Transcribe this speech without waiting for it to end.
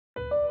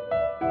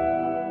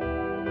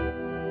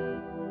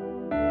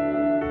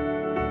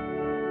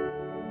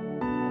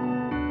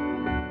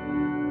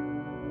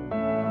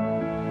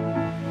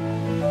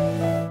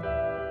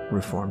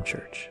Reformed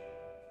Church.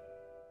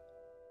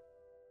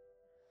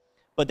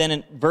 But then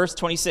in verse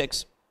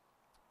 26,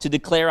 to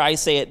declare, I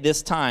say at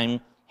this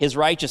time, his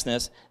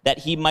righteousness, that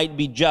he might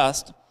be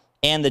just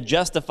and the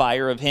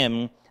justifier of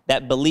him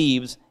that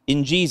believes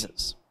in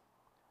Jesus.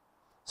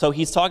 So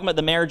he's talking about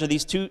the marriage of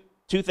these two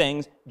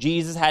things.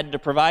 Jesus had to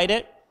provide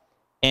it,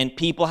 and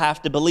people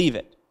have to believe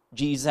it.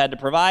 Jesus had to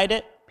provide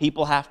it,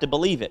 people have to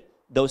believe it.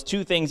 Those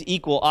two things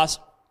equal us,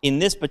 in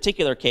this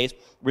particular case,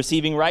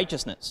 receiving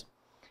righteousness.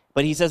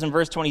 But he says in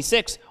verse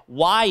 26,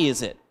 why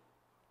is it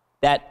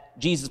that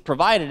Jesus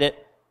provided it,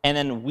 and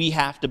then we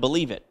have to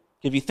believe it?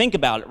 If you think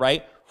about it,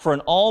 right, for an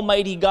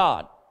almighty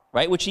God,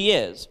 right, which he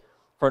is,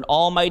 for an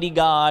almighty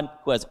God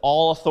who has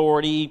all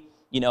authority,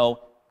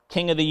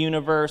 king of the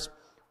universe,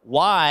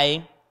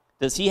 why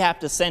does he have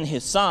to send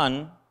his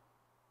son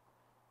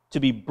to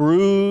be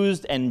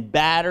bruised and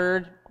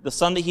battered, the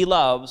son that he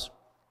loves,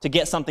 to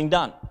get something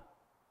done?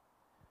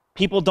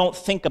 People don't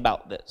think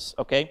about this,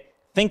 okay?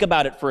 Think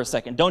about it for a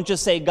second. Don't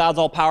just say God's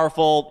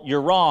all-powerful,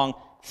 you're wrong.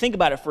 Think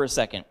about it for a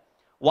second.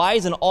 Why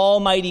does an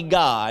almighty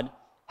God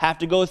have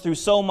to go through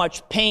so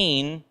much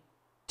pain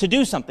to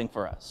do something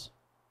for us?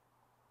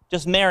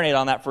 Just marinate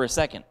on that for a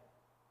second.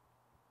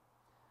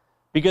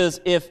 Because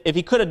if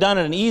he could have done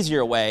it an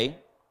easier way,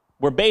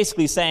 we're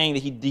basically saying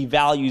that he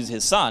devalues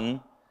his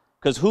son,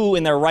 because who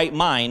in their right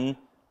mind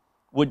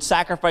would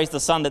sacrifice the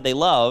son that they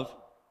love,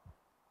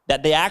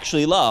 that they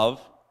actually love,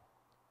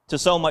 to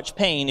so much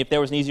pain if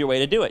there was an easier way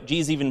to do it?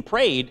 Jesus even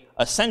prayed,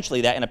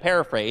 essentially that in a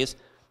paraphrase,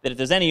 that if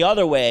there's any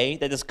other way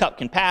that this cup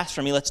can pass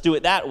from me, let's do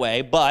it that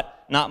way,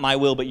 but not my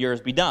will but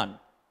yours be done.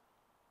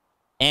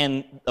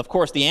 And, of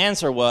course, the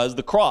answer was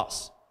the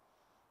cross,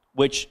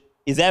 which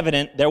is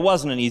evident there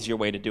wasn't an easier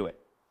way to do it.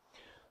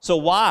 So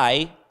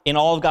why, in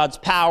all of God's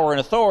power and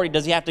authority,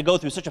 does he have to go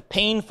through such a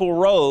painful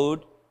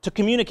road to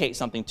communicate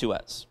something to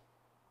us?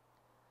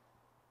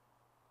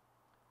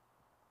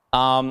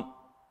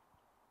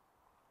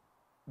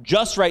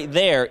 Just right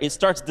there, it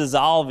starts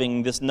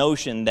dissolving this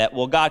notion that,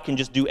 well, God can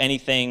just do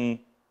anything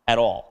at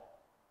all.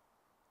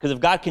 Because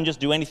if God can just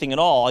do anything at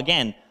all,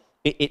 again,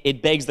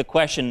 it begs the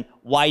question,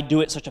 why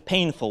do it such a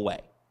painful way?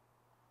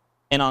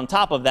 And on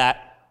top of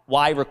that,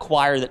 why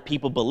require that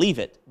people believe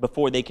it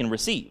before they can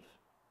receive?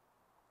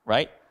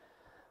 Right?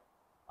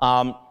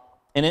 And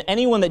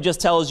anyone that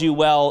just tells you,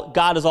 well,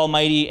 God is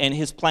almighty and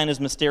his plan is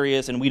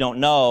mysterious and we don't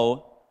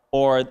know,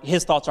 or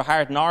his thoughts are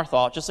higher than our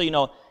thoughts, just so you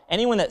know,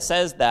 anyone that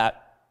says that,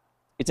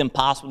 it's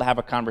impossible to have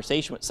a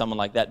conversation with someone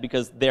like that,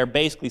 because they're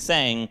basically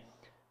saying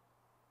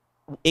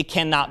it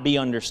cannot be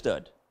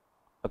understood.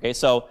 Okay,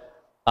 so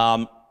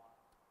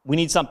we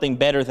need something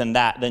better than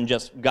that, than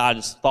just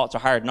God's thoughts are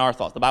higher than our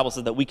thoughts. The Bible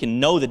says that we can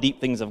know the deep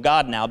things of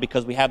God now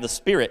because we have the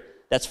Spirit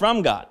that's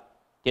from God.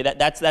 Okay,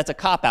 that's a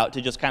cop-out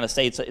to just kind of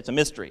say it's a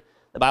mystery.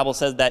 The Bible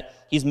says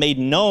that he's made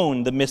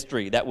known the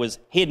mystery that was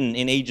hidden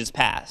in ages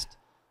past.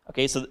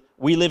 Okay, so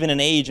we live in an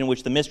age in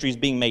which the mystery is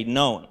being made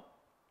known.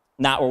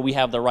 Not where we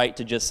have the right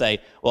to just say,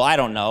 well, I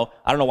don't know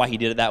why he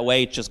did it that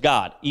way, it's just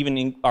God. Even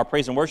in our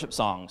praise and worship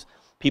songs,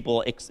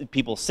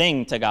 people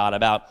sing to God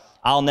about,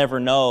 I'll never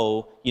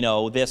know,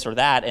 this or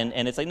that,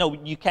 and it's like, no,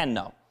 you can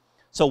know.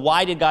 So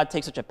why did God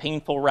take such a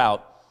painful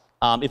route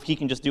if he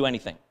can just do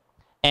anything?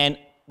 And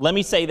let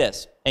me say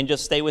this, and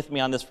just stay with me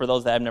on this for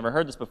those that have never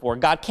heard this before.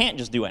 God can't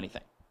just do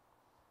anything.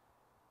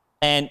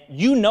 And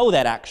you know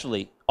that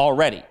actually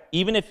already.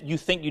 Even if you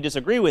think you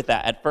disagree with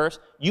that at first,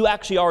 you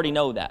actually already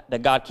know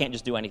that God can't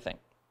just do anything.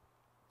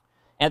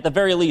 And at the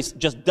very least,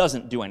 just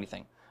doesn't do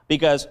anything.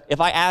 Because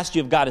if I asked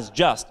you if God is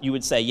just, you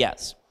would say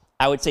yes.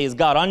 I would say, is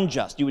God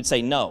unjust? You would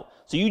say no.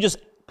 So you just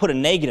put a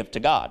negative to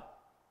God.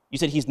 You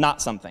said he's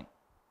not something.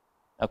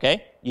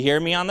 Okay? You hear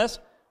me on this?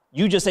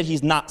 You just said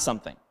he's not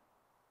something.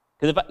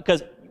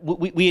 Because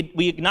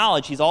we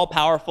acknowledge he's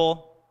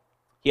all-powerful,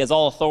 he has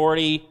all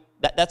authority.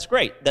 That's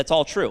great. That's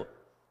all true.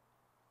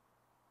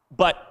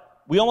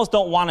 But we almost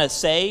don't want to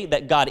say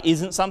that God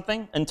isn't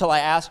something until I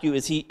ask you,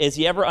 is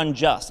he ever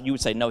unjust? You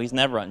would say, no, he's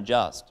never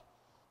unjust.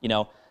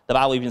 The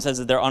Bible even says,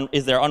 is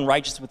there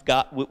unrighteousness with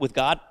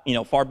God?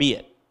 Far be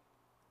it.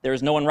 There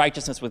is no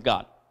unrighteousness with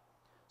God.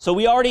 So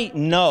we already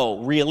know,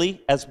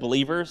 really, as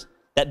believers,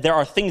 that there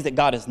are things that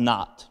God is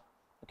not.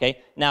 Okay?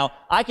 Now,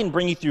 I can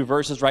bring you through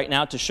verses right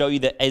now to show you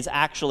that it's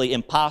actually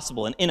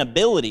impossible, an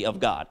inability of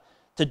God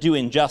to do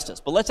injustice.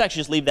 But let's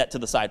actually just leave that to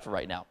the side for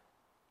right now.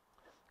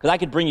 Because I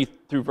could bring you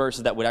through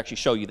verses that would actually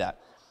show you that.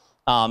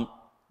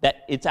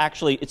 That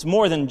it's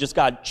more than just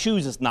God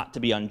chooses not to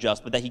be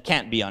unjust, but that he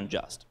can't be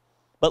unjust.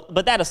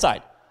 But that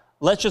aside,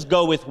 let's just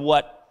go with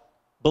what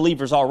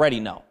believers already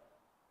know.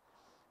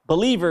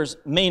 Believers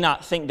may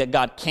not think that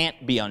God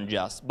can't be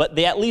unjust, but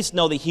they at least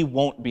know that he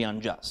won't be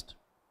unjust.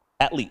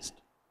 At least.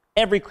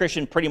 Every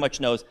Christian pretty much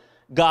knows,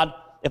 God,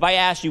 if I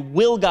ask you,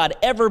 will God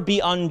ever be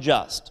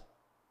unjust,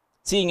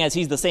 seeing as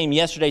he's the same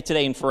yesterday,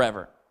 today, and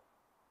forever?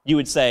 You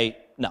would say,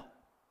 no,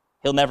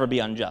 he'll never be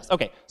unjust.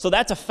 Okay, so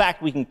that's a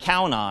fact we can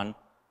count on,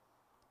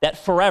 that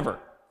forever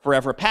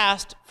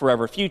past,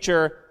 forever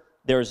future,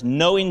 there is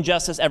no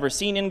injustice ever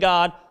seen in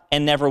God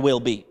and never will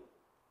be.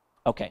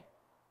 Okay,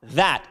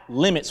 that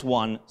limits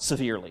one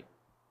severely.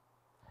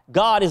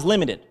 God is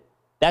limited.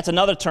 That's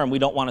another term we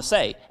don't want to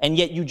say. And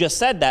yet you just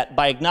said that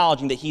by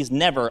acknowledging that he's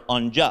never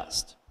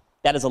unjust.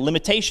 That is a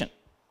limitation.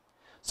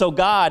 So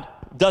God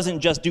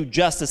doesn't just do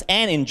justice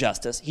and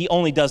injustice. He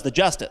only does the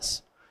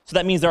justice. So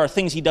that means there are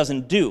things he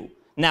doesn't do.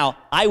 Now,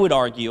 I would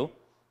argue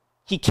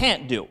he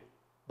can't do,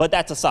 but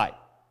that's aside.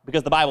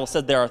 Because the Bible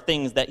says there are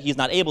things that he's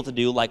not able to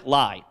do, like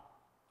lie.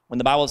 When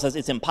the Bible says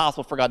it's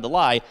impossible for God to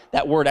lie,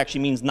 that word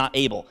actually means not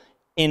able.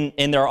 And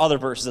there are other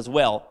verses as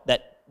well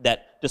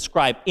that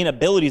describe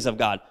inabilities of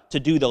God to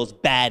do those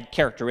bad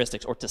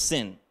characteristics or to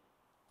sin.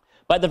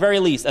 But at the very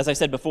least, as I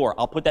said before,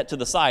 I'll put that to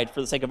the side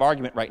for the sake of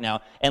argument right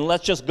now, and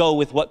let's just go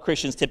with what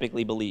Christians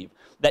typically believe,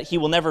 that he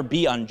will never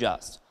be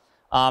unjust.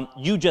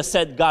 You just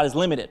said God is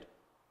limited.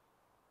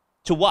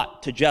 To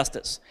what? To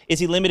justice. Is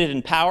he limited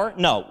in power?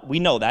 No, we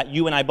know that.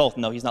 You and I both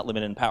know he's not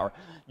limited in power.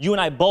 You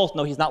and I both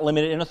know he's not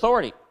limited in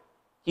authority.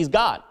 He's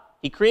God.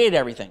 He created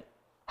everything.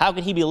 How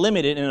could he be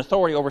limited in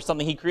authority over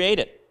something he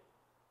created?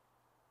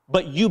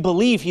 But you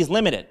believe he's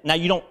limited. Now,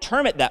 you don't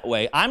term it that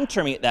way. I'm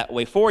terming it that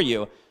way for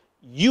you.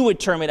 You would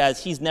term it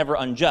as he's never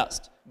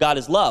unjust. God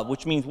is love,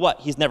 which means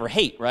what? He's never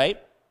hate, right?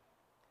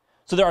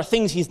 So there are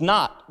things he's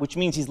not, which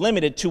means he's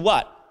limited to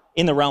what?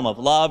 In the realm of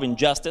love and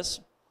justice.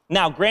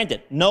 Now,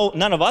 granted,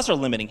 none of us are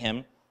limiting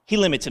him. He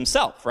limits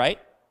himself, right?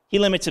 He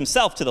limits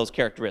himself to those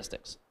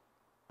characteristics.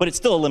 But it's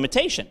still a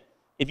limitation.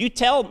 If you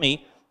tell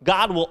me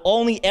God will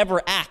only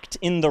ever act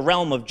in the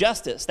realm of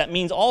justice, that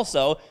means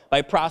also,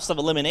 by process of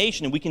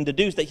elimination, we can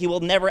deduce that he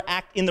will never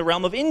act in the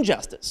realm of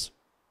injustice,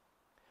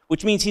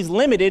 which means he's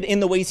limited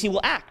in the ways he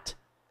will act.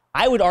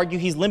 I would argue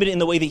he's limited in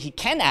the way that he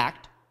can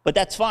act, but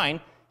that's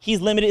fine. He's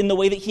limited in the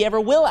way that he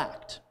ever will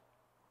act.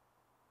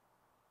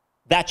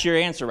 That's your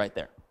answer right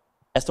there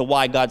as to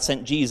why God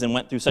sent Jesus and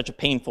went through such a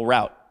painful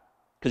route,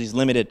 because he's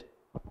limited.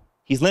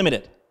 He's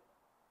limited.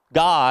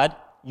 God,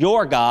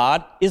 your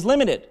God, is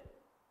limited.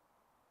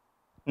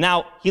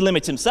 Now, he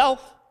limits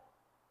himself.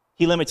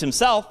 He limits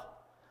himself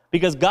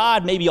because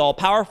God may be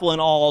all-powerful and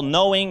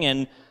all-knowing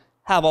and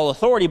have all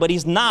authority, but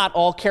he's not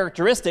all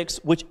characteristics,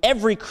 which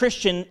every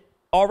Christian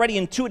already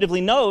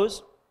intuitively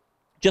knows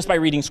just by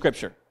reading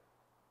Scripture.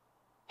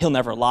 He'll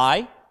never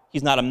lie.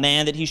 He's not a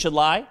man that he should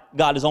lie.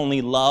 God is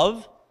only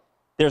love.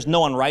 There's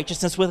no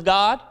unrighteousness with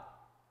God,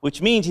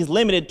 which means he's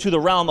limited to the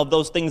realm of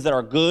those things that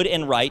are good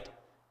and right,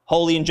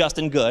 holy and just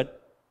and good,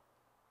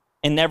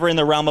 and never in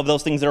the realm of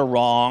those things that are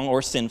wrong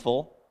or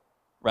sinful,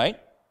 right?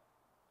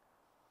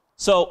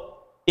 So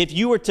if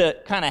you were to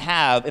kind of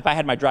have, if I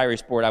had my dry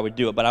erase board, I would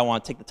do it, but I don't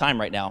want to take the time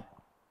right now.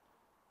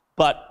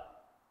 But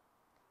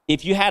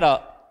if you had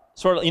a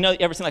sort of, you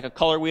ever seen like a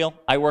color wheel?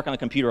 I work on a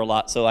computer a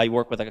lot, so I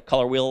work with like a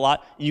color wheel a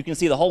lot. You can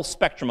see the whole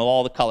spectrum of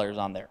all the colors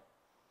on there.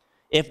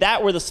 If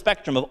that were the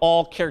spectrum of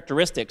all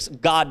characteristics,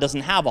 God doesn't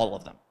have all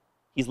of them.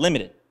 He's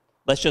limited.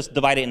 Let's just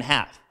divide it in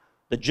half.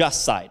 The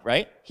just side,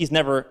 right? He's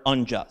never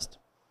unjust.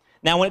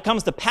 Now, when it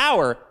comes to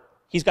power,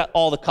 he's got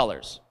all the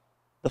colors,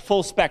 the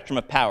full spectrum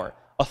of power.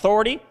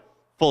 Authority,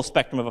 full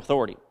spectrum of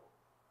authority.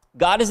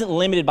 God isn't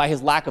limited by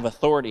his lack of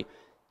authority.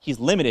 He's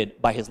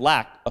limited by his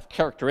lack of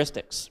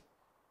characteristics.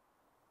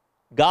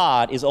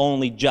 God is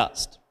only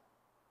just,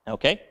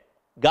 okay?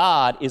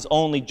 God is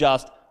only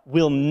just,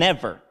 will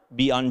never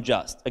be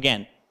unjust.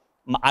 Again,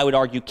 I would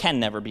argue can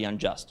never be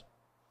unjust.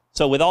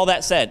 So with all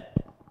that said,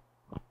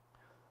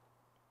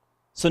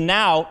 so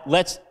now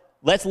let's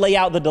lay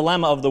out the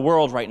dilemma of the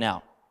world right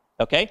now,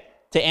 okay?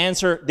 To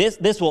answer,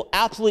 this will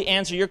absolutely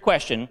answer your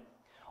question,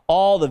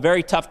 all the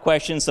very tough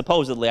questions,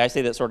 supposedly, I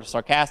say that sort of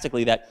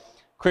sarcastically, that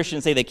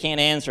Christians say they can't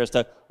answer as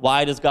to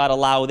why does God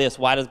allow this,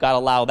 why does God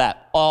allow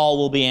that? All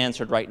will be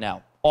answered right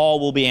now. All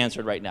will be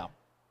answered right now,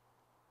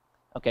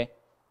 okay?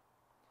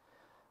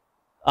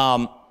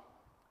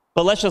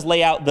 But let's just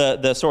lay out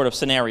the sort of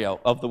scenario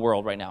of the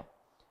world right now.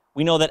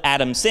 We know that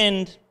Adam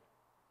sinned.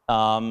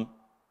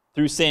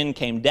 Through sin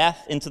came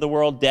death into the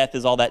world. Death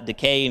is all that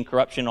decay and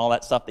corruption, all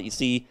that stuff that you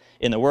see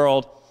in the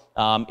world.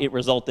 It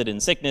resulted in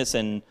sickness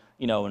and,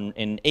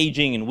 in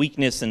aging and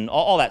weakness and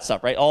all that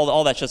stuff, right?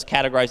 All that's just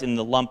categorized in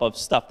the lump of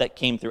stuff that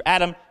came through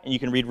Adam, and you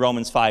can read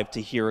Romans 5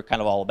 to hear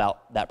kind of all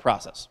about that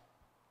process.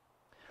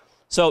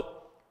 So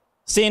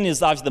sin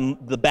is obviously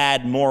the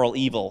bad moral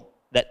evil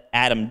that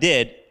Adam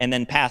did and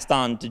then passed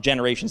on to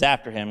generations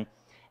after him.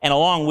 And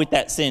along with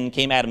that sin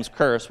came Adam's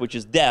curse, which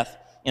is death,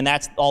 and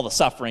that's all the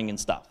suffering and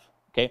stuff,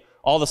 okay?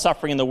 All the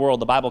suffering in the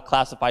world, the Bible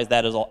classifies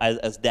that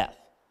as death,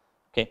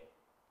 okay?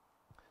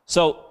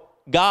 So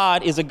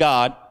God is a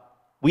God.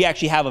 We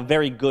actually have a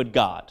very good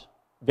God,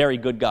 very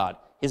good God.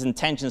 His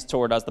intentions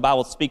toward us, the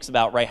Bible speaks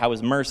about, right, how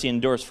his mercy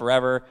endures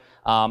forever.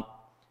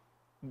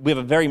 We have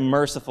a very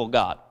merciful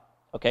God,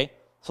 okay?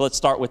 So let's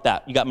start with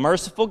that. You got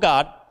merciful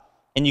God,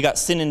 and you got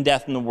sin and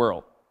death in the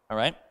world, all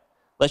right?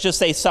 Let's just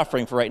say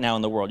suffering for right now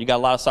in the world. You got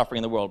a lot of suffering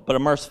in the world, but a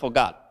merciful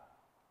God.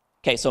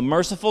 Okay, so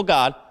merciful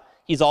God,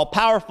 he's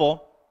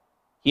all-powerful,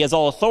 he has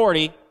all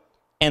authority,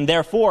 and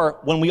therefore,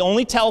 when we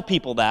only tell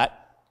people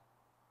that,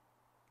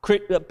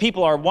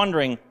 people are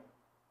wondering,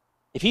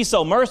 If he's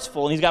so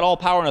merciful and he's got all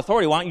power and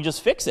authority, why don't you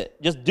just fix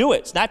it? Just do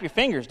it. Snap your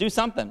fingers. Do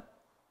something.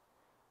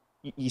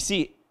 You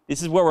see,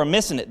 this is where we're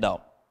missing it,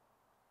 though.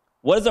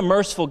 What does a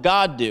merciful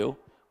God do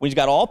when he's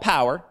got all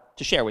power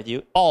to share with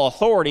you, all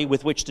authority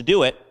with which to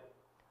do it,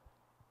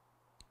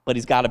 but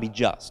he's got to be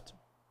just?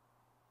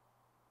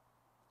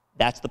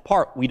 That's the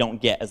part we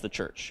don't get as the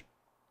church.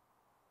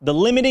 The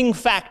limiting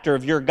factor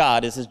of your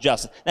God is his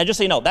justice. Now, just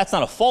so you know, that's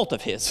not a fault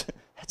of his.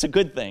 That's a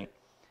good thing.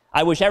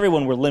 I wish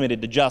everyone were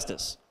limited to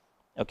justice,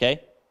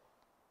 okay?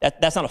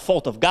 That's not a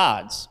fault of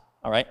God's,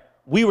 all right?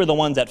 We were the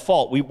ones at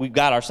fault. We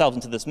got ourselves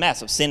into this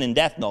mess of sin and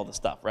death and all this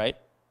stuff, right?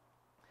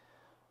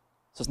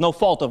 So it's no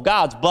fault of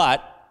God's,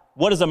 but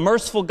what does a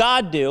merciful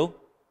God do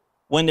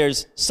when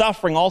there's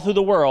suffering all through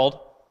the world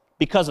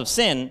because of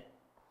sin?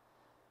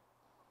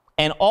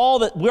 And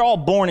we're all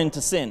born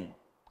into sin.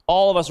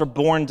 All of us are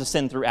born to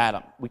sin through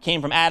Adam. We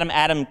came from Adam.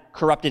 Adam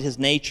corrupted his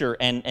nature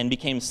and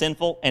became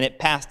sinful, and it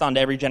passed on to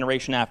every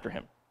generation after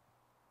him.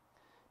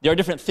 There are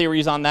different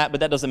theories on that, but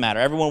that doesn't matter.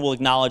 Everyone will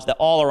acknowledge that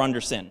all are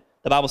under sin.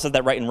 The Bible says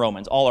that right in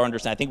Romans. All are under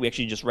sin. I think we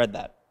actually just read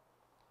that.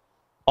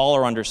 All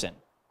are under sin,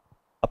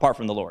 apart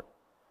from the Lord.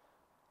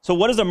 So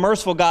what does a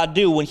merciful God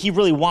do when he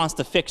really wants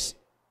to fix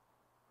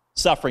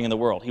suffering in the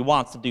world? He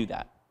wants to do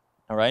that,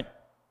 all right?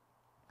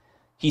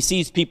 He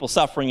sees people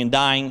suffering and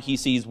dying. He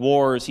sees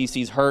wars. He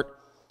sees hurt.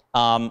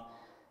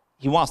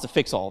 He wants to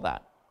fix all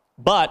that.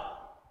 But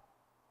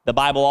the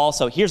Bible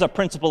also, here's a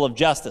principle of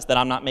justice that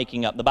I'm not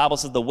making up. The Bible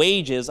says the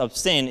wages of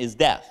sin is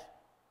death.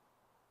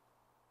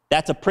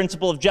 That's a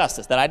principle of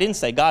justice that I didn't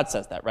say. God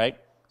says that, right?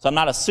 So I'm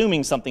not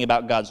assuming something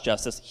about God's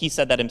justice. He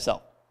said that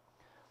himself.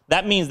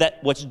 That means that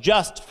what's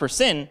just for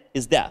sin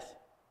is death.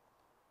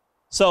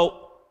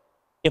 So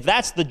if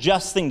that's the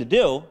just thing to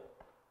do,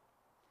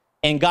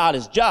 and God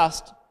is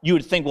just, you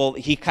would think, well,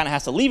 he kind of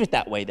has to leave it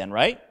that way then,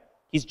 right?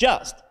 He's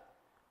just.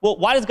 Well,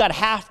 why does God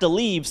have to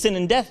leave sin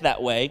and death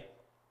that way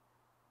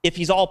if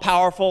he's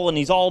all-powerful and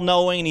he's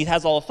all-knowing and he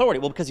has all authority?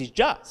 Well, because he's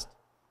just.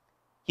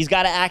 He's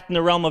got to act in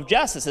the realm of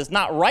justice. It's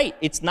not right.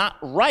 It's not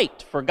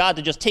right for God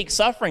to just take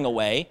suffering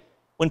away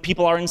when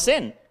people are in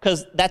sin,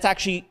 because that's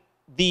actually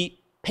the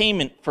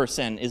payment for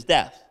sin is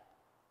death.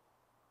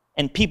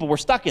 And people were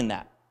stuck in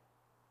that.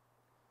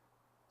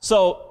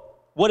 So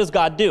what does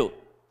God do?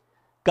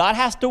 God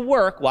has to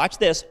work, watch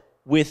this,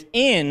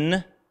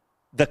 within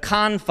the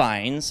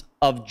confines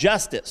of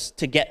justice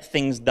to get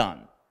things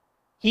done.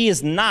 He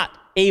is not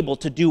able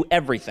to do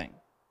everything.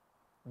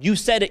 You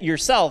said it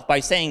yourself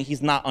by saying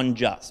he's not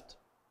unjust.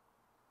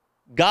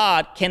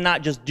 God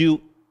cannot just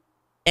do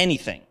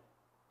anything.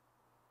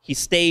 He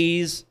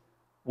stays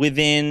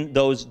within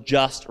those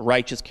just,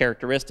 righteous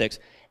characteristics.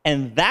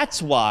 And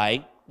that's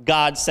why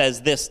God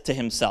says this to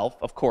himself.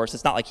 Of course,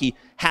 it's not like he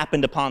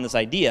happened upon this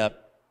idea,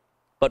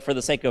 but for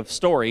the sake of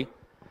story,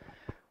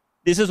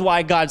 this is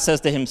why God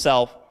says to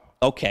himself,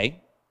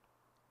 okay,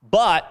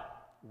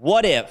 but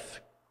what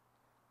if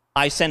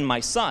I send my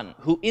son,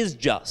 who is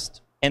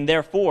just, and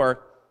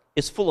therefore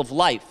is full of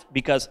life,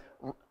 because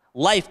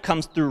life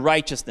comes through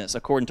righteousness,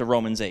 according to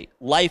Romans 8.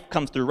 Life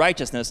comes through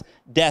righteousness,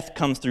 death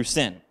comes through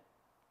sin.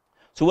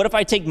 So what if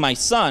I take my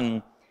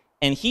son,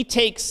 and he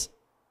takes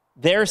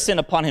their sin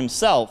upon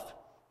himself,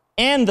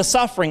 and the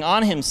suffering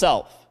on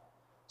himself,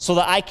 so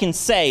that I can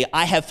say,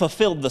 I have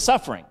fulfilled the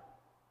suffering.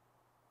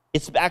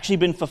 It's actually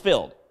been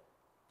fulfilled,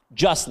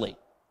 justly.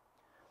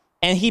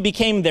 And he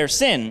became their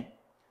sin,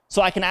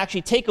 so I can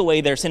actually take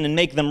away their sin and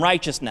make them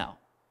righteous now.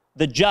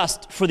 The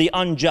just for the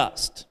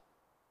unjust.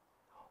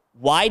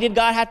 Why did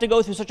God have to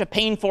go through such a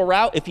painful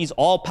route if he's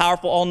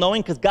all-powerful,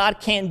 all-knowing? Because God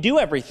can't do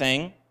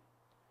everything,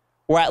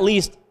 or at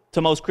least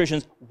to most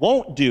Christians,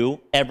 won't do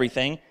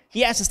everything.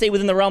 He has to stay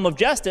within the realm of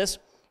justice,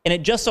 and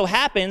it just so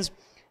happens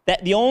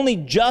that the only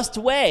just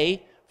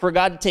way for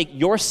God to take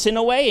your sin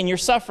away and your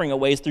suffering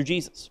away is through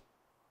Jesus.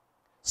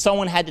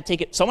 Someone had to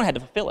take it, someone had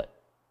to fulfill it.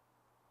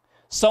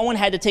 Someone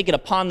had to take it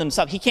upon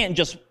themselves. He can't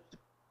just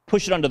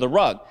push it under the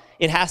rug.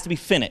 It has to be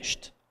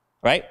finished,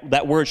 right?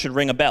 That word should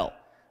ring a bell.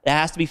 It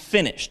has to be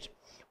finished.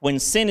 When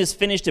sin is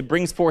finished, it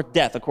brings forth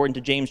death, according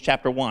to James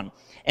chapter 1.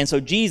 And so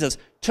Jesus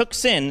took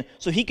sin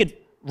so he could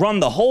run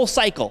the whole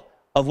cycle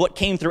of what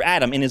came through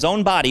Adam in his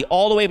own body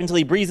all the way up until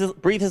he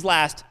breathed his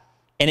last,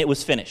 and it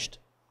was finished.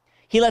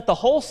 He let the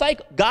whole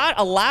cycle, God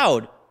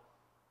allowed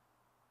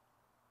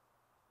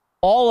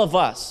all of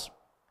us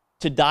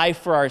to die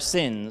for our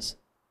sins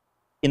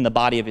in the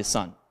body of his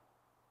son.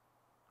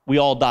 We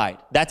all died.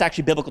 That's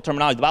actually biblical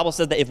terminology. The Bible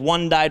says that if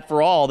one died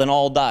for all, then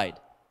all died.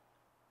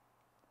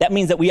 That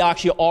means that we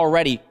actually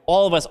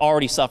all of us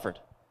already suffered.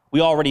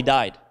 We already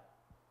died.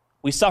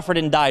 We suffered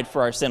and died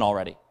for our sin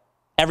already.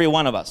 Every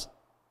one of us.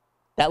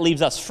 That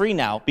leaves us free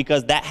now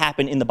because that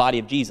happened in the body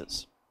of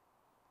Jesus.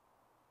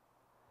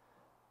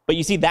 But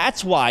you see,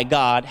 that's why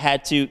God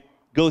had to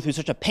go through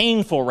such a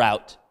painful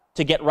route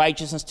to get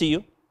righteousness to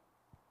you,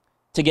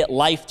 to get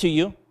life to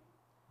you,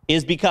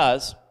 is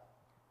because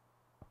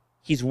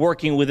he's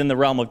working within the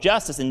realm of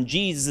justice, and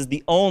Jesus is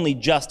the only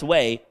just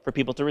way for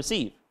people to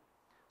receive.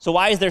 So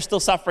why is there still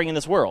suffering in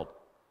this world?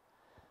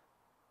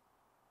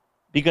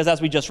 Because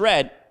as we just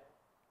read,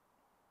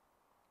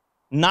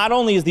 not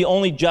only is the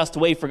only just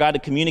way for God to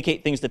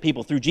communicate things to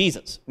people through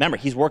Jesus. Remember,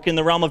 he's working in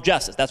the realm of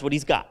justice. That's what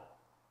he's got.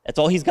 That's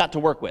all he's got to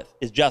work with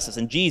is justice.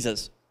 And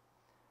Jesus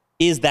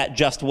is that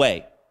just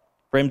way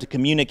for him to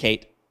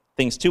communicate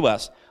things to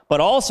us.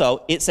 But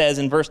also, it says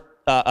in verse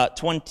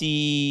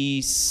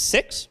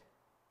 26,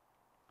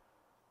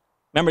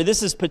 remember,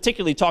 this is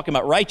particularly talking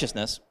about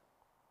righteousness.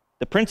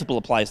 The principle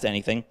applies to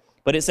anything.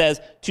 But it says,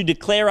 to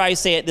declare, I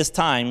say at this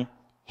time,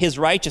 his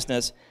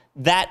righteousness,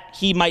 that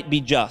he might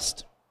be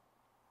just.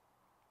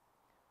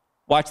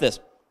 Watch this.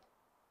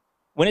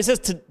 When it says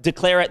to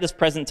declare at this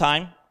present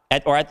time,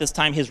 or at this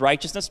time his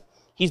righteousness,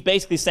 he's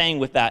basically saying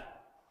with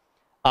that,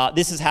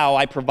 this is how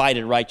I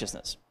provided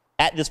righteousness.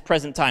 At this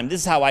present time, this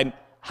is how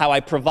I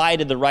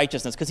provided the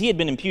righteousness, because he had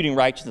been imputing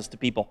righteousness to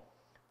people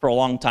for a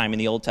long time in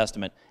the Old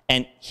Testament.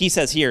 And he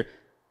says here,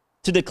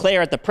 to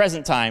declare at the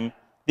present time,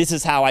 this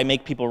is how I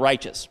make people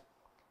righteous.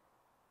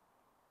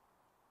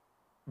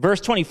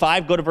 Verse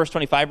 25, go to verse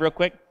 25 real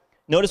quick.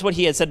 Notice what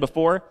he had said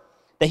before,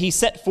 that he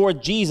set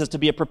forth Jesus to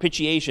be a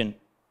propitiation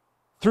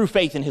through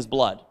faith in his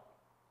blood.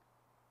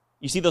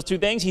 You see those two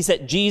things? He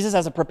set Jesus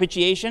as a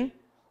propitiation,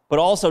 but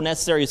also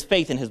necessary is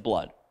faith in his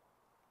blood.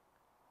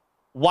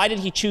 Why did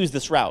he choose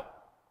this route?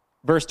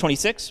 Verse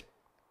 26,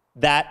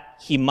 that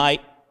he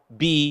might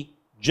be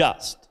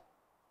just.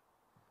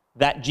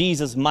 That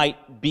Jesus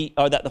might be,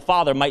 or that the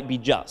Father might be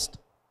just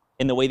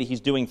in the way that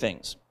he's doing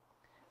things.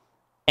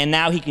 And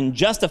now he can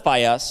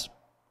justify us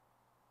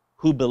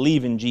who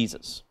believe in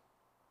Jesus.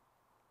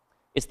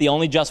 It's the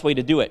only just way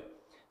to do it.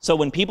 So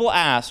when people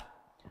ask,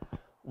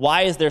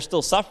 why is there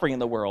still suffering in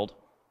the world?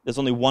 There's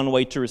only one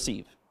way to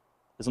receive.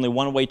 There's only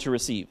one way to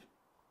receive,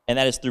 and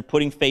that is through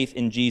putting faith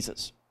in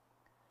Jesus.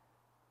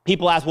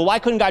 People ask, well, why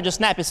couldn't God just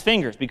snap his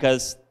fingers?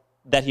 Because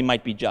that he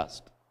might be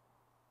just.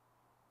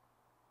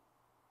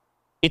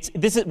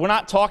 We're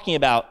not talking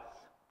about,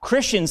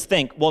 Christians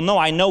think, well, no,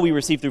 I know we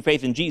receive through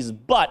faith in Jesus,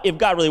 but if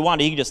God really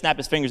wanted, he could just snap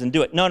his fingers and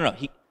do it. No.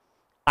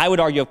 I would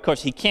argue, of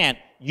course, he can't.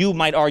 You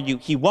might argue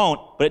he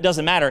won't, but it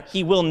doesn't matter.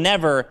 He will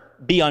never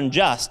be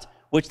unjust,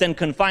 which then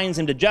confines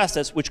him to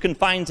justice, which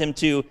confines him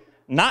to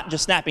not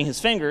just snapping his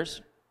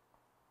fingers.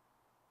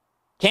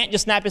 Can't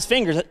just snap his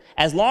fingers.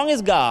 As long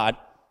as God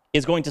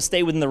is going to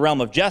stay within the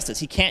realm of justice,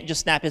 he can't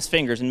just snap his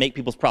fingers and make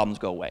people's problems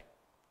go away.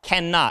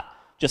 Cannot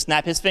just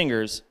snap his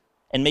fingers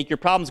and make your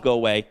problems go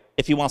away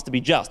if he wants to be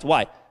just.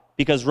 Why?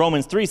 Because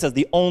Romans 3 says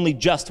the only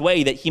just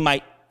way that he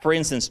might, for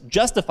instance,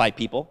 justify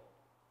people,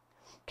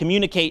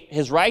 communicate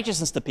his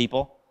righteousness to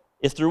people,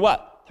 is through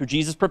what? Through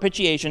Jesus'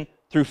 propitiation,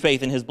 through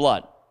faith in his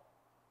blood.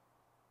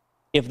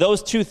 If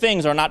those two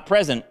things are not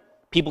present,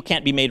 people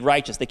can't be made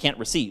righteous. They can't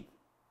receive.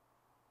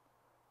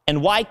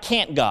 And why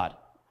can't God?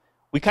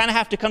 We kind of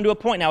have to come to a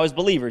point now as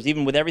believers,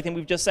 even with everything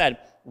we've just said.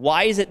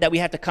 Why is it that we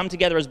have to come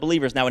together as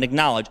believers now and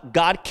acknowledge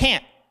God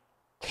can't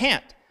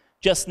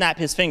just snap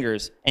his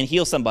fingers and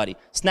heal somebody,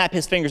 snap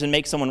his fingers and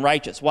make someone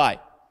righteous? Why?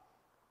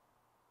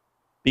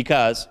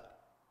 Because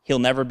he'll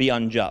never be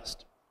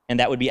unjust. And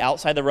that would be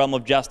outside the realm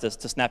of justice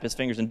to snap his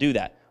fingers and do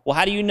that. Well,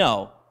 how do you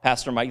know,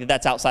 Pastor Mike, that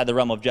that's outside the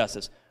realm of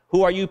justice?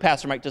 Who are you,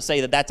 Pastor Mike, to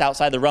say that that's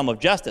outside the realm of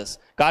justice?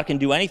 God can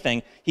do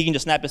anything. He can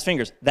just snap his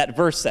fingers. That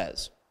verse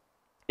says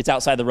it's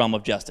outside the realm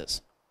of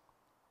justice.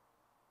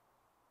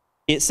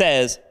 It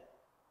says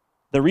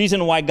the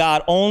reason why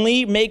God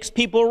only makes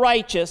people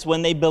righteous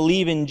when they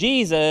believe in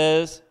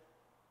Jesus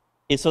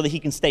is so that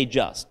he can stay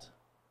just.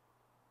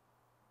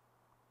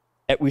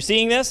 We're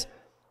seeing this?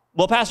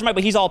 Well, Pastor Mike,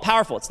 but he's all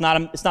powerful. It's not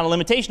a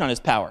limitation on his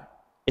power.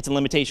 It's a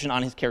limitation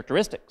on his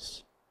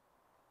characteristics.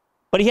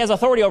 But he has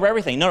authority over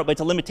everything. No, but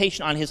it's a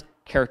limitation on his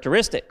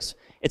characteristics.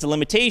 It's a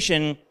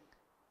limitation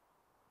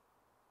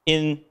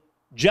in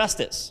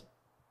justice.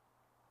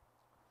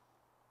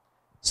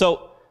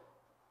 So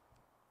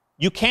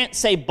you can't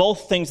say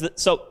both things.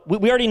 So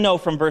we already know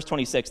from verse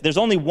 26, there's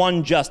only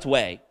one just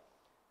way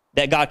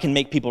that God can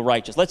make people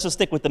righteous. Let's just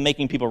stick with the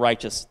making people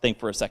righteous thing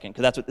for a second,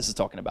 because that's what this is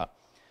talking about.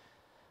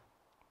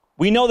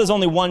 We know there's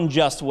only one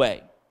just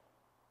way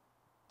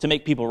to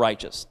make people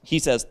righteous. He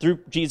says through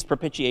Jesus'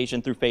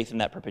 propitiation, through faith in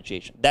that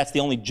propitiation. That's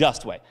the only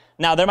just way.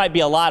 Now, there might be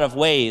a lot of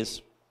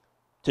ways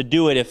to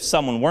do it if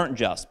someone weren't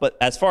just, but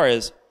as far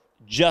as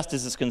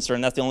justice is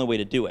concerned, that's the only way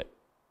to do it.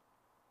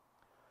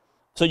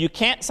 So you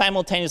can't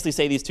simultaneously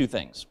say these two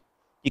things.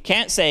 You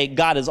can't say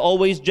God is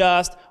always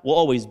just, will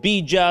always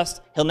be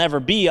just, he'll never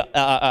be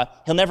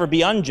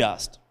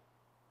unjust.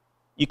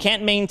 You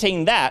can't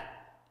maintain that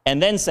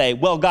and then say,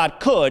 well, God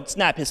could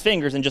snap his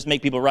fingers and just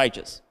make people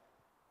righteous.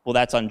 Well,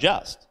 that's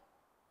unjust,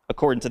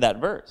 according to that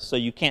verse. So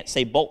you can't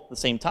say both at the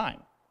same time.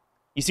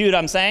 You see what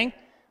I'm saying?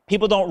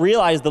 People don't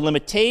realize the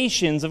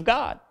limitations of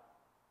God.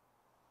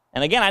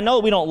 And again, I know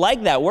we don't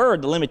like that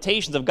word, the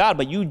limitations of God,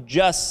 but you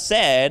just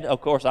said, of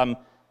course, I'm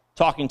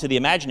talking to the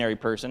imaginary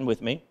person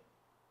with me,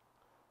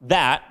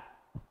 that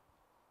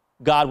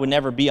God would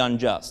never be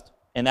unjust.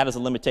 And that is a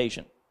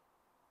limitation.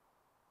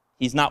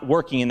 He's not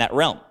working in that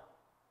realm.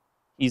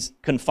 He's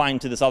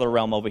confined to this other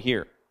realm over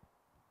here.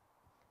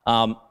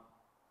 But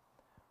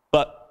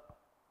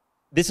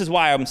this is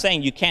why I'm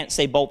saying you can't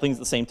say both things at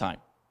the same time.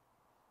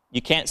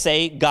 You can't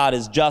say God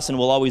is just and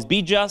will always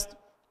be just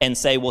and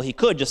say, well, he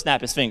could just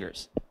snap his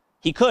fingers.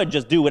 He could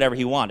just do whatever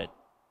he wanted.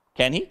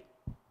 Can he?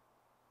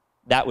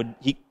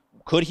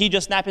 Could he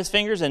just snap his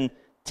fingers and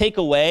take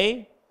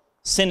away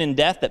sin and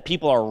death that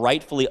people are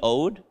rightfully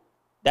owed?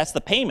 That's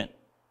the payment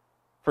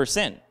for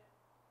sin.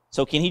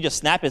 So can he just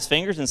snap his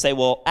fingers and say,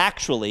 well,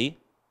 actually,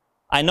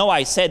 I know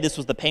I said this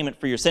was the payment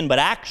for your sin, but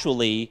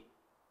actually,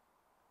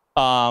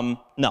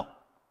 no.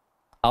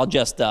 I'll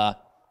just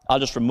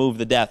remove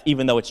the death,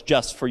 even though it's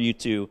just for you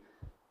to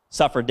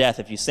suffer death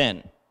if you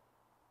sin.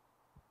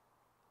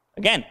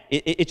 Again,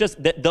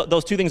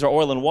 those two things are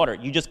oil and water.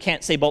 You just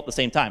can't say both at the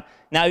same time.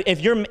 Now,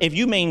 if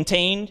you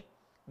maintained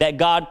that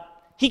God,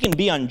 he can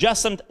be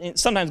unjust.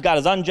 Sometimes God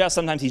is unjust.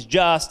 Sometimes he's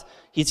just.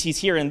 He's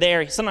here and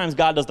there. Sometimes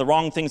God does the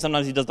wrong thing.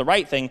 Sometimes he does the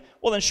right thing.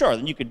 Well, then sure.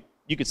 Then you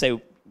could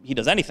say he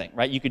does anything,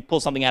 right? You could pull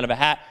something out of a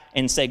hat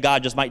and say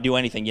God just might do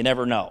anything. You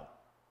never know.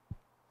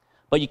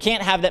 But you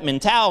can't have that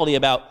mentality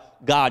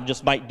about God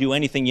just might do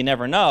anything. You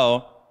never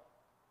know,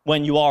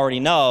 when you already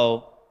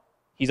know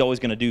he's always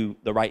going to do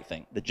the right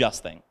thing, the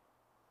just thing.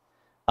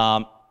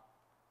 And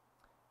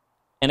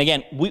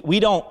again, we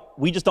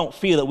just don't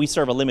feel that we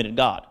serve a limited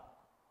God.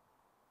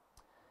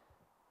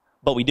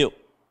 But we do.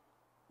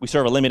 We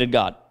serve a limited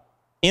God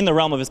in the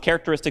realm of his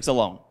characteristics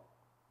alone.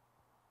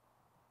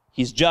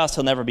 He's just,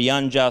 he'll never be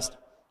unjust.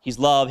 He's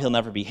love, he'll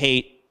never be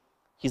hate.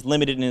 He's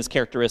limited in his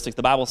characteristics.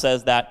 The Bible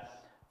says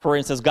that, for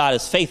instance, God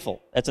is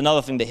faithful. That's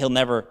another thing that he'll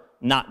never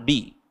not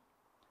be.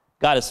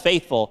 God is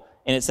faithful,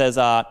 and it says,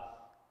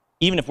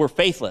 even if we're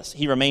faithless,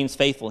 he remains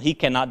faithful. He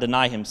cannot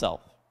deny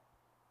himself.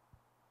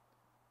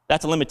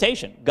 That's a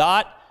limitation.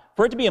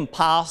 For it to be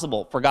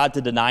impossible for God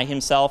to deny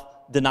himself,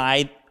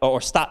 deny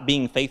or stop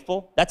being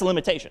faithful, that's a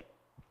limitation.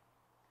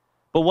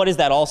 But what is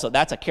that also?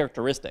 That's a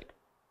characteristic.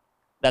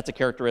 That's a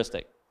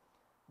characteristic.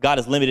 God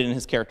is limited in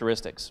his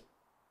characteristics.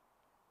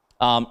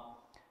 And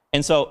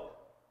so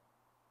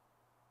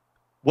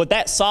what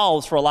that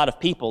solves for a lot of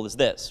people is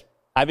this.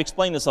 I've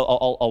explained this a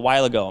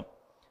while ago,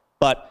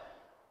 but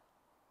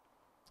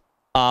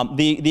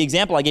the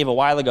example I gave a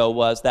while ago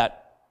was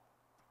that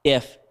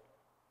if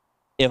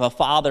a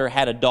father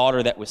had a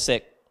daughter that was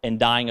sick and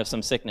dying of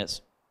some sickness,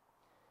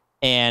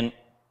 and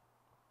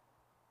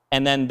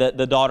then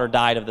the daughter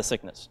died of the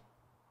sickness,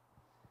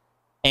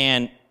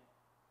 and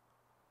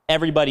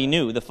everybody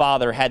knew the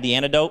father had the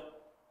antidote,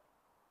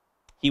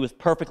 he was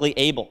perfectly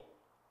able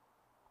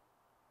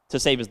to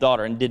save his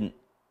daughter and didn't,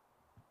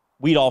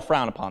 we'd all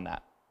frown upon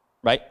that,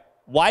 right?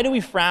 Why do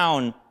we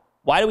frown?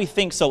 Why do we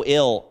think so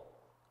ill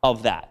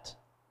of that?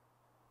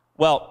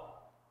 Well,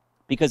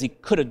 because he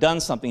could have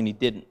done something and he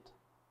didn't,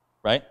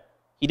 right?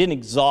 He didn't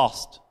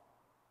exhaust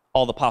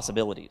all the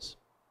possibilities.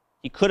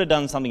 He could have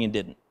done something and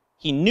didn't.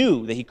 He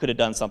knew that he could have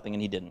done something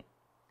and he didn't.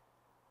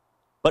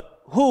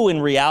 But who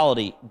in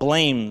reality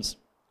blames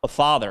a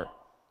father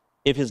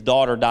if his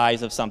daughter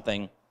dies of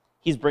something?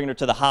 He's bringing her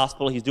to the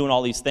hospital, he's doing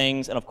all these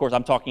things, and of course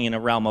I'm talking in a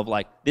realm of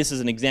like, this is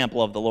an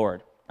example of the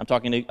Lord. I'm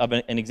talking of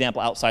an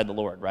example outside the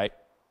Lord, right?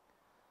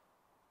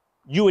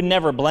 You would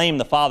never blame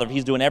the father if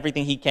he's doing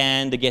everything he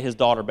can to get his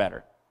daughter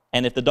better.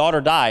 And if the daughter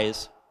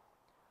dies,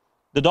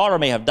 the daughter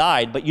may have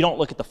died, but you don't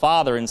look at the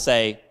father and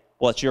say,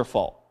 well, it's your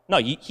fault. No,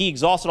 he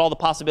exhausted all the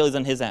possibilities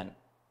on his end,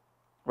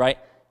 right?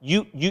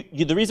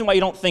 The reason why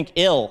you don't think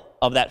ill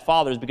of that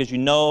father is because you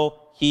know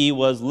he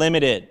was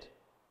limited,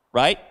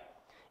 right?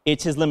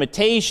 It's his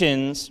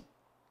limitations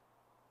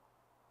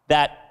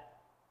that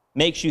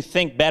makes you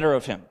think better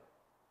of him.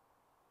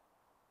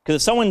 Because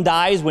if someone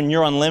dies when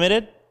you're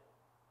unlimited,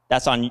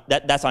 that's on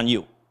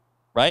you,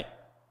 right?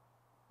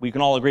 We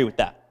can all agree with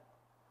that.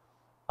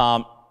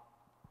 But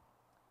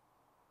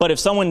if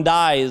someone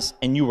dies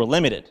and you were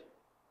limited,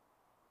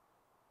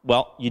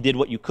 well, you did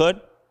what you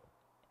could,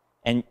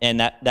 and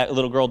that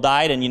little girl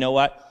died, and you know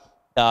what?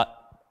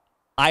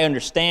 I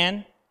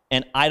understand,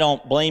 and I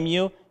don't blame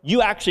you.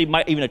 You actually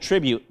might even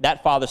attribute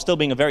that father still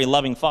being a very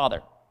loving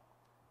father,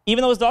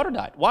 even though his daughter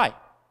died. Why?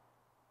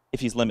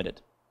 If he's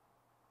limited.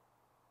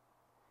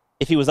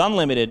 If he was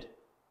unlimited,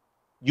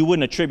 you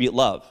wouldn't attribute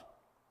love.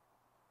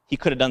 He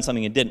could have done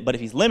something and didn't. But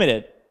if he's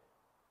limited,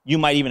 you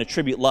might even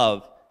attribute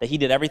love, that he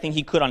did everything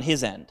he could on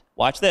his end.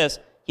 Watch this.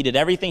 He did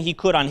everything he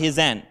could on his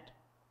end.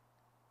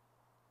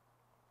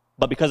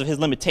 But because of his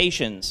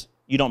limitations,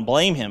 you don't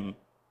blame him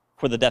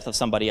for the death of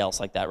somebody else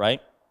like that,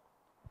 right?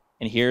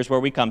 And here's where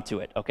we come to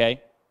it,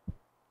 okay?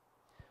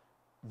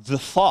 The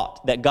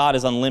thought that God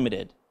is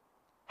unlimited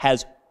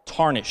has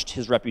tarnished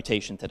his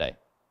reputation today.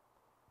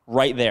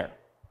 Right there.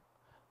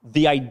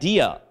 The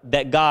idea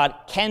that God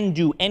can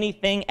do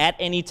anything at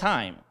any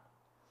time,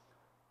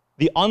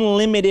 the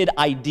unlimited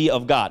idea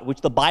of God,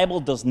 which the Bible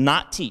does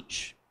not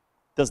teach,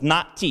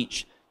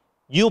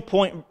 You'll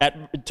point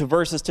to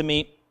verses to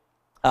me,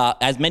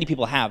 as many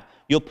people have.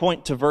 You'll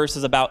point to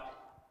verses about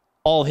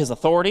all his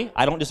authority.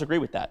 I don't disagree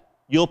with that.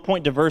 You'll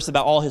point to verses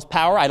about all his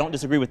power. I don't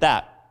disagree with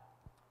that.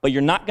 But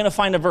you're not going to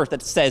find a verse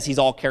that says he's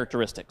all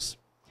characteristics.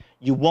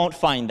 You won't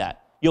find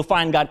that. You'll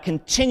find God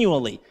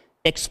continually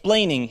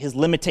explaining his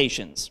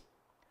limitations.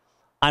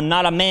 I'm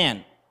not a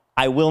man.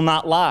 I will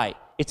not lie.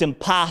 It's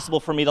impossible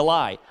for me to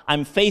lie.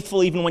 I'm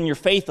faithful even when you're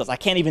faithless. I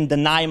can't even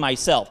deny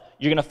myself.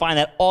 You're going to find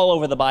that all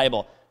over the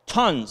Bible.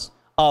 Tons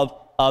of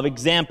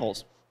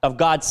examples of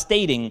God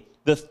stating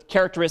the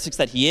characteristics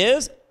that he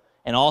is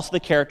and also the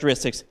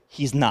characteristics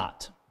he's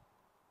not.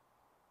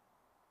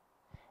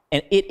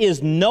 And it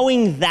is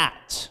knowing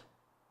that,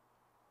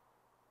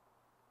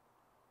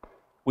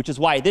 which is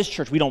why at this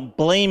church we don't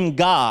blame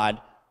God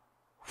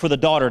for the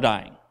daughter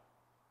dying.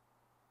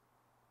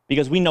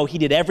 Because we know he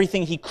did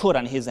everything he could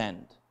on his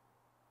end.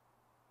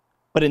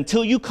 But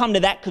until you come to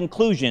that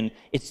conclusion,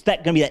 it's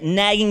going to be that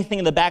nagging thing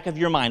in the back of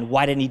your mind.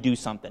 Why didn't he do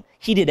something?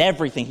 He did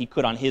everything he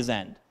could on his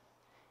end.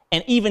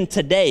 And even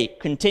today,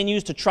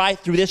 continues to try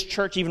through this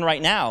church, even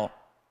right now,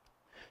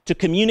 to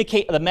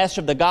communicate the message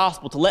of the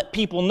gospel, to let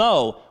people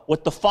know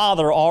what the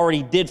Father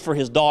already did for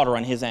his daughter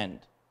on his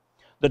end.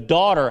 The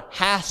daughter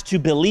has to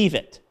believe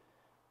it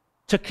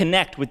to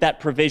connect with that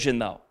provision,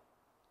 though.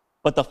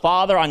 But the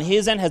Father on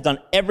his end has done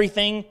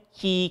everything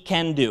he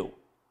can do.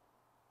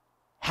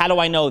 How do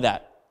I know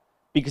that?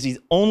 Because he's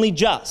only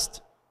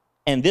just.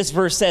 And this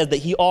verse says that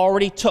he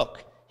already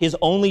took his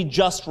only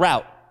just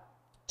route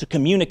to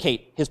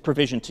communicate his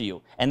provision to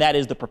you. And that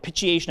is the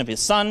propitiation of his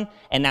Son,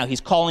 and now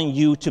he's calling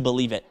you to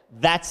believe it.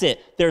 That's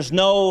it. There's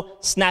no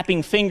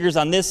snapping fingers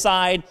on this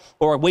side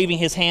or waving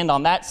his hand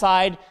on that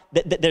side.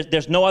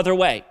 There's no other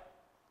way.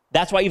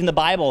 That's why even the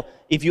Bible,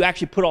 if you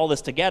actually put all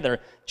this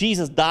together,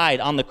 Jesus died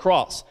on the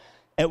cross.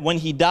 And when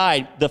he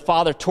died, the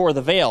Father tore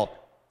the veil,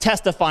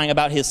 testifying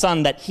about his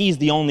Son that he's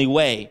the only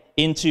way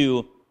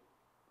into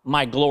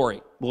my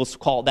glory. We'll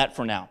call it that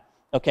for now,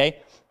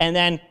 okay? And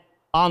then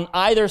on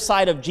either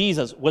side of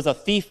Jesus was a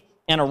thief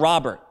and a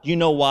robber. Do you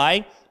know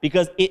why?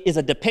 Because it is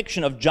a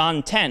depiction of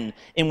John 10,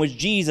 in which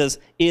Jesus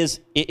is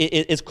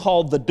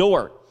called the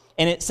door.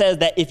 And it says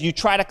that if you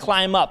try to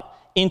climb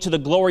up into the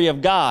glory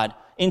of God,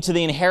 into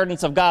the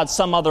inheritance of God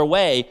some other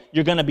way,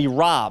 you're going to be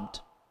robbed.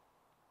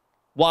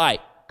 Why?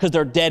 Because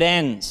they're dead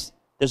ends.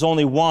 There's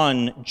only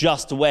one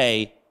just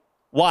way.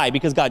 Why?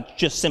 Because God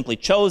just simply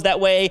chose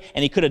that way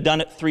and he could have done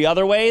it 3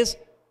 other ways?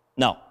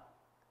 No.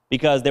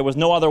 Because there was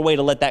no other way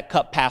to let that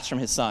cup pass from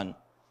his Son.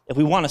 If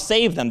we want to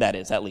save them, that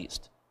is, at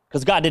least.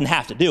 Because God didn't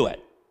have to do it.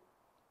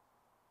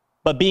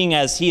 But being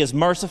as he is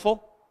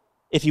merciful,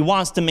 if he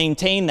wants to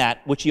maintain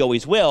that, which he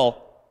always will,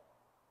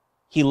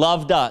 he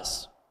loved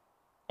us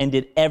and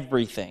did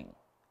everything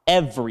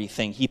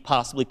he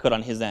possibly could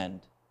on his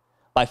end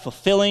by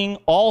fulfilling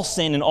all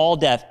sin and all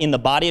death in the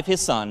body of his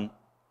Son,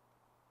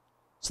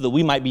 so that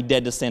we might be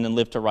dead to sin and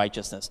live to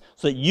righteousness,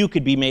 so that you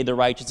could be made the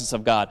righteousness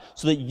of God,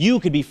 so that you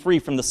could be free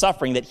from the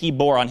suffering that he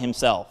bore on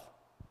himself.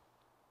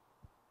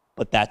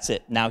 But that's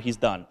it. Now he's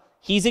done.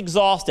 He's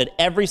exhausted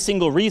every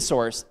single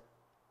resource,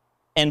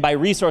 and by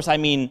resource I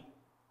mean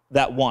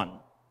that one.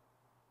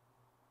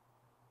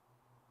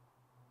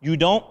 I'm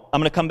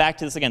going to come back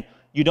to this again.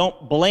 You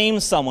don't blame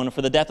someone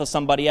for the death of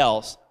somebody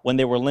else when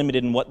they were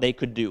limited in what they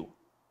could do.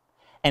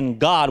 And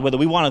God, whether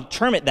we want to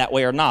term it that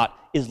way or not,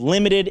 is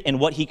limited in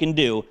what he can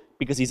do,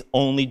 because he's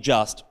only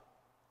just.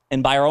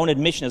 And by our own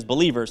admission as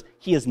believers,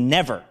 he is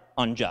never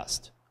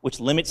unjust, which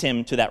limits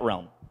him to that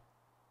realm.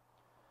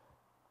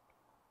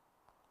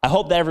 I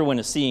hope that everyone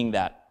is seeing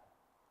that.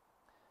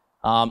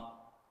 I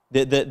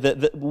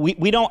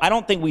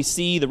don't think we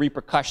see the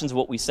repercussions of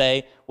what we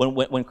say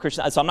when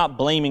Christians, so I'm not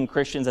blaming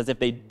Christians as if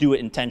they do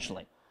it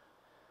intentionally.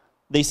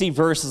 They see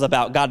verses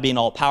about God being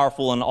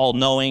all-powerful and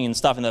all-knowing and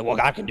stuff, and they're like, well,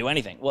 God can do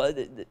anything. Well,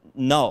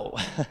 no.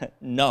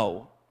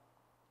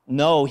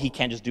 No, he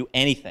can't just do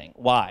anything.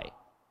 Why?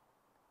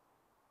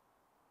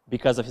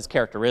 Because of his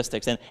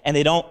characteristics. And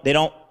they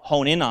don't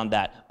hone in on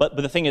that. But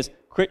the thing is,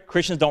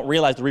 Christians don't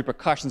realize the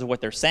repercussions of what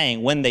they're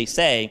saying when they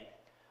say,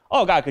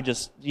 oh, he could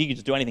just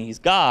do anything. He's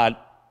God.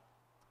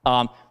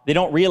 They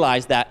don't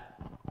realize that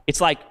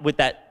it's like with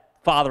that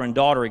father and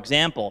daughter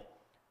example.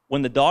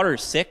 When the daughter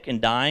is sick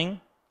and dying,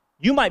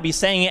 you might be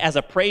saying it as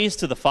a praise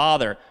to the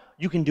father.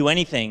 You can do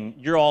anything.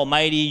 You're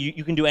almighty.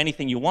 You can do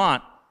anything you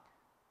want.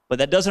 But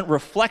that doesn't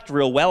reflect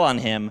real well on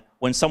him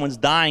when someone's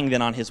dying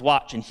then on his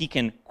watch and he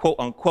can, quote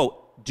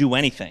unquote, do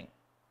anything.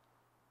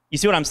 You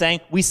see what I'm saying?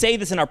 We say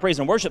this in our praise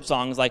and worship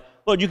songs, like,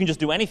 Lord, you can just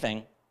do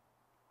anything,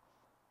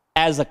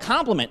 as a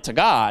compliment to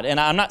God. And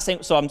I'm not saying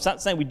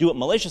we do it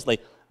maliciously,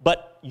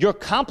 but your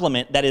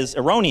compliment that is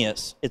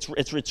erroneous,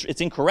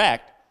 it's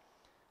incorrect,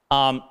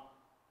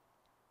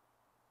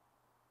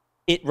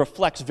 it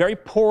reflects very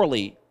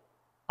poorly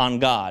on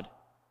God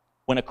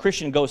when a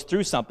Christian goes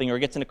through something or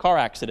gets in a car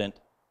accident.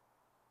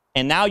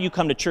 And now you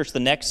come to church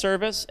the next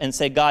service and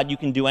say, God, you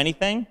can do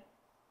anything.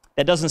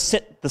 That doesn't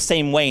sit the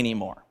same way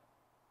anymore.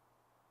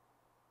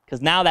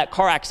 Because now that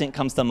car accident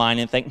comes to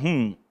mind and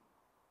think,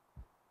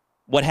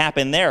 what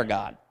happened there,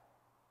 God?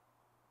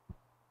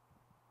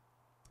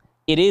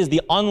 It is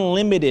the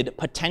unlimited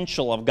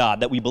potential of God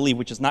that we believe,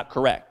 which is not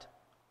correct.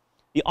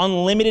 The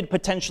unlimited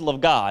potential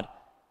of God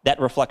that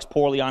reflects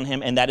poorly on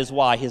him, and that is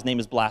why his name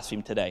is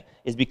blasphemed today,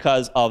 is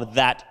because of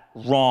that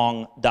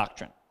wrong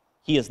doctrine.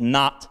 He is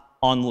not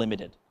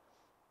unlimited.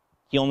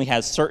 He only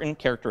has certain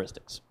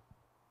characteristics.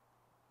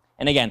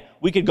 And again,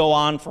 we could go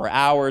on for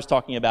hours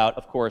talking about,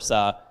 of course,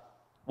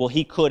 well,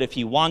 he could if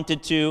he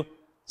wanted to.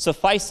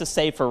 Suffice to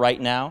say for right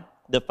now,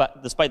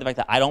 despite the fact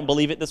that I don't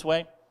believe it this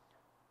way,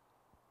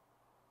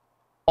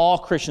 all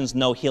Christians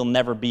know he'll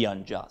never be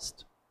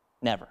unjust.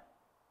 Never.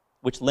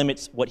 Which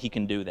limits what he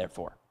can do,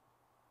 therefore.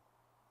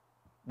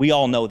 We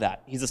all know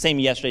that. He's the same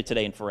yesterday,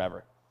 today, and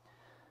forever.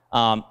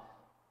 But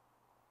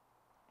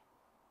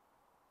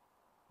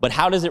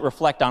how does it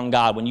reflect on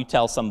God when you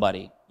tell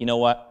somebody, you know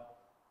what?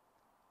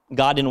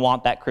 God didn't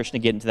want that Christian to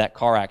get into that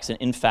car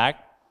accident. In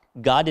fact,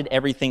 God did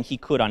everything he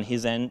could on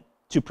his end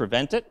to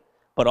prevent it,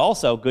 but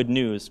also, good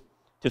news,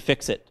 to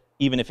fix it,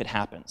 even if it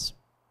happens.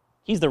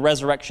 He's the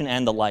resurrection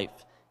and the life.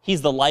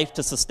 He's the life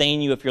to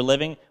sustain you if you're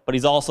living, but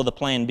he's also the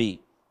plan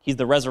B. He's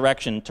the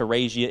resurrection to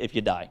raise you if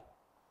you die.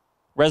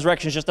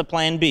 Resurrection is just a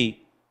plan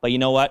B, but you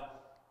know what?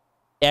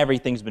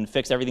 Everything's been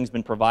fixed, everything's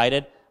been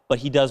provided, but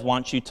he does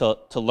want you to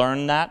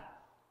learn that.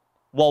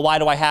 Well, why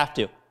do I have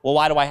to? Well,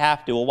 why do I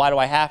have to? Well, why do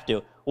I have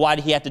to? Why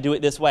did he have to do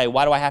it this way?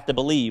 Why do I have to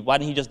believe? Why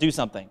didn't he just do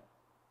something?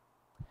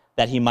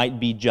 That he might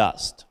be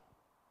just.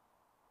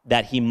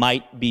 That he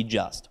might be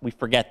just. We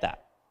forget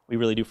that. We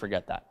really do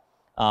forget that.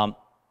 I'll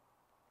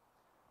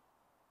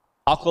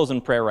close in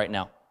prayer right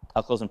now.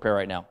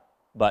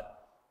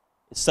 But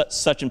it's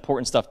such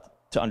important stuff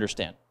to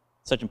understand.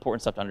 Such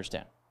important stuff to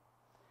understand.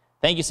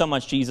 Thank you so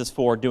much, Jesus,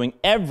 for doing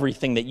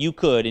everything that you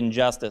could in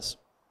justice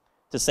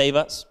to save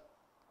us.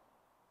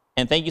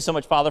 And thank you so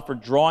much, Father, for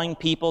drawing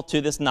people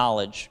to this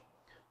knowledge,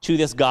 to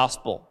this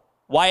gospel.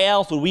 Why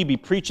else would we be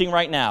preaching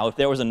right now if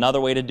there was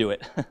another way to do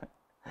it?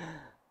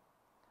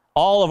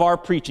 All of our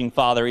preaching,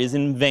 Father, is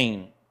in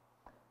vain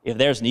if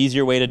there's an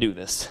easier way to do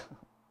this.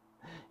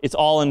 It's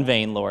all in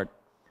vain, Lord.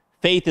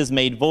 Faith is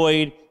made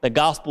void. The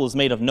gospel is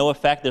made of no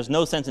effect. There's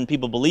no sense in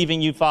people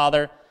believing you,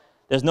 Father.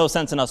 There's no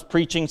sense in us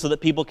preaching so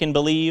that people can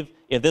believe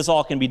if this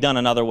all can be done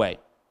another way.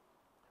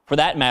 For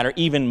that matter,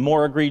 even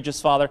more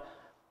egregious, Father,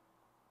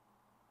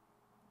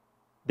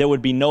 there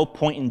would be no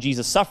point in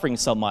Jesus suffering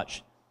so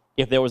much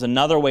if there was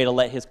another way to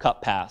let his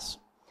cup pass.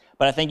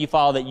 But I thank you,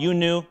 Father, that you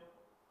knew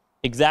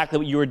exactly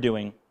what you were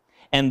doing.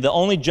 And the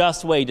only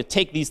just way to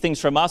take these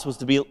things from us was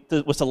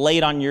to lay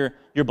it on your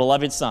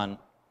beloved Son,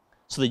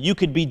 so that you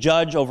could be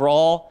judge over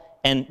all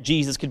and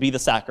Jesus could be the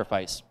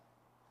sacrifice.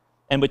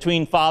 And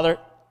between Father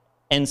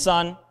and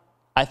Son,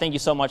 I thank you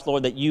so much,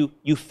 Lord, that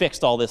you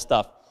fixed all this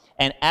stuff.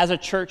 And as a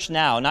church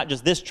now, not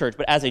just this church,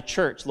 but as a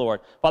church, Lord,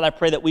 Father, I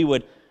pray that we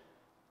would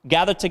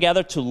gather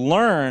together to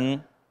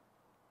learn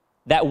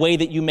that way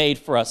that you made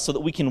for us so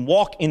that we can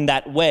walk in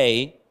that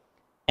way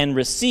and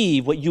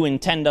receive what you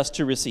intend us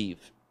to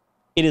receive.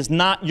 It is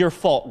not your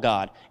fault,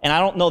 God. And I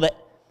don't know that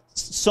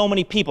so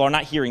many people are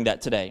not hearing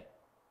that today.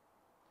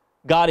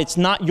 God, it's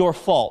not your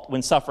fault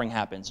when suffering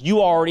happens.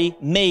 You already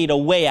made a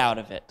way out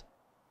of it.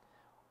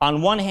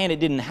 On one hand, it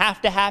didn't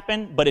have to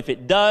happen, but if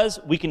it does,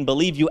 we can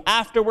believe you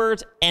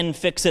afterwards and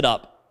fix it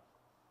up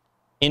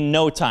in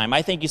no time.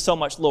 I thank you so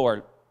much,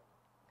 Lord,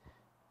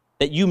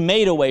 that you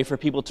made a way for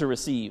people to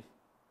receive.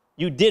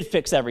 You did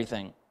fix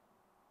everything.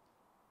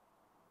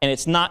 And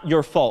it's not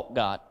your fault,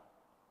 God.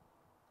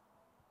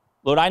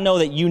 Lord, I know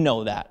that you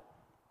know that.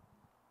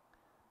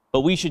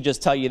 But we should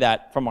just tell you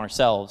that from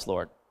ourselves,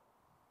 Lord.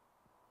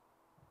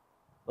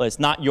 But it's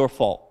not your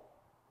fault.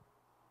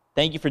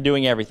 Thank you for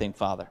doing everything,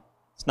 Father.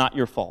 It's not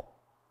your fault.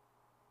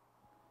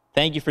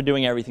 Thank you for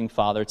doing everything,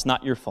 Father. It's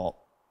not your fault.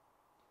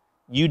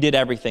 You did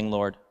everything,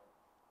 Lord.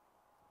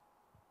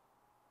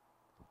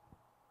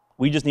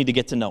 We just need to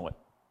get to know it.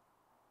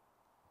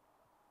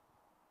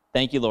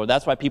 Thank you, Lord.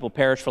 That's why people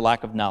perish for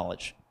lack of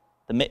knowledge.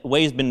 The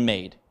way has been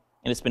made,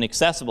 and it's been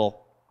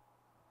accessible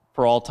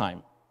for all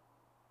time.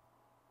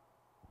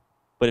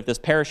 But if there's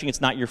perishing,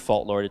 it's not your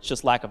fault, Lord. It's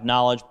just lack of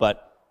knowledge,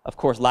 but of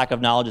course, lack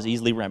of knowledge is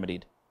easily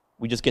remedied.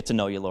 We just get to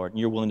know you, Lord, and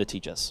you're willing to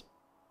teach us.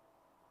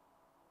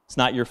 It's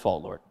not your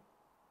fault, Lord.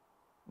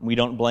 We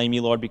don't blame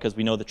you, Lord, because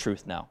we know the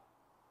truth now.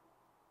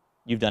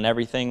 You've done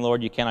everything,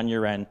 Lord, you can on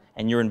your end,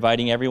 and you're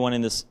inviting everyone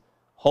in this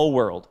whole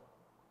world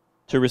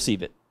to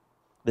receive it.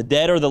 The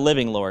dead or the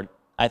living, Lord,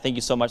 I thank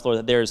you so much, Lord,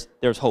 that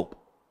there's hope.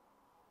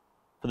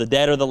 For the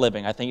dead or the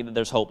living, I think that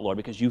there's hope, Lord,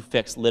 because you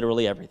fixed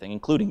literally everything,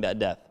 including that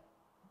death.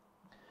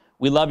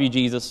 We love you,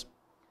 Jesus.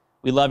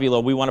 We love you,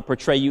 Lord. We want to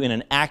portray you in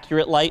an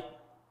accurate light.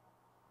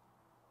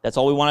 That's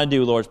all we want to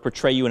do, Lord, is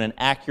portray you in an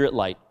accurate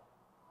light.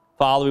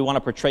 Father, we want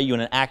to portray you in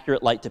an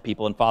accurate light to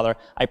people. And Father,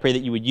 I pray that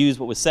you would use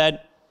what was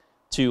said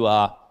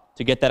to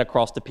get that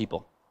across to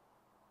people.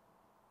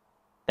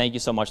 Thank you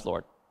so much,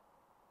 Lord.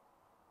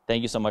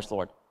 Thank you so much,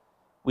 Lord.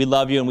 We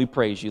love you and we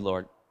praise you,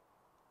 Lord.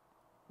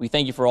 We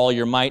thank you for all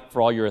your might,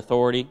 for all your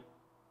authority.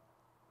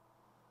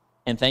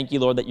 And thank you,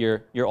 Lord, that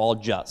you're all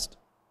just.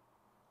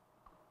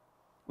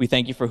 We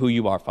thank you for who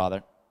you are,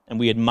 Father. And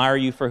we admire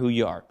you for who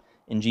you are.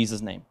 In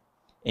Jesus' name,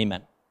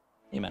 amen.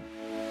 Amen.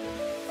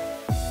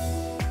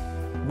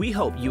 We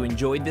hope you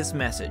enjoyed this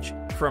message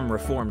from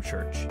Reformed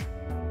Church.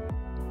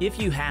 If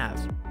you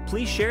have,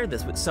 please share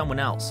this with someone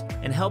else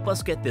and help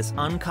us get this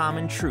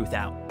uncommon truth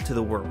out to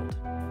the world.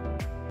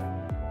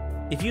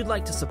 If you'd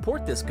like to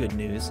support this good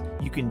news,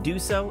 you can do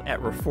so at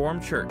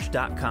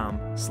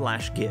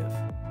reformedchurch.com/give.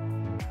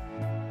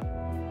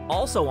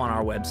 Also on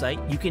our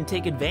website, you can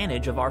take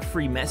advantage of our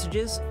free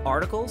messages,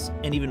 articles,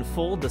 and even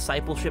full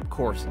discipleship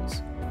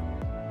courses.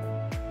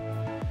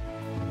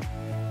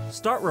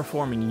 Start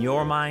reforming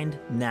your mind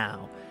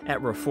now at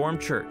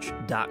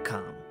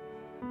reformedchurch.com.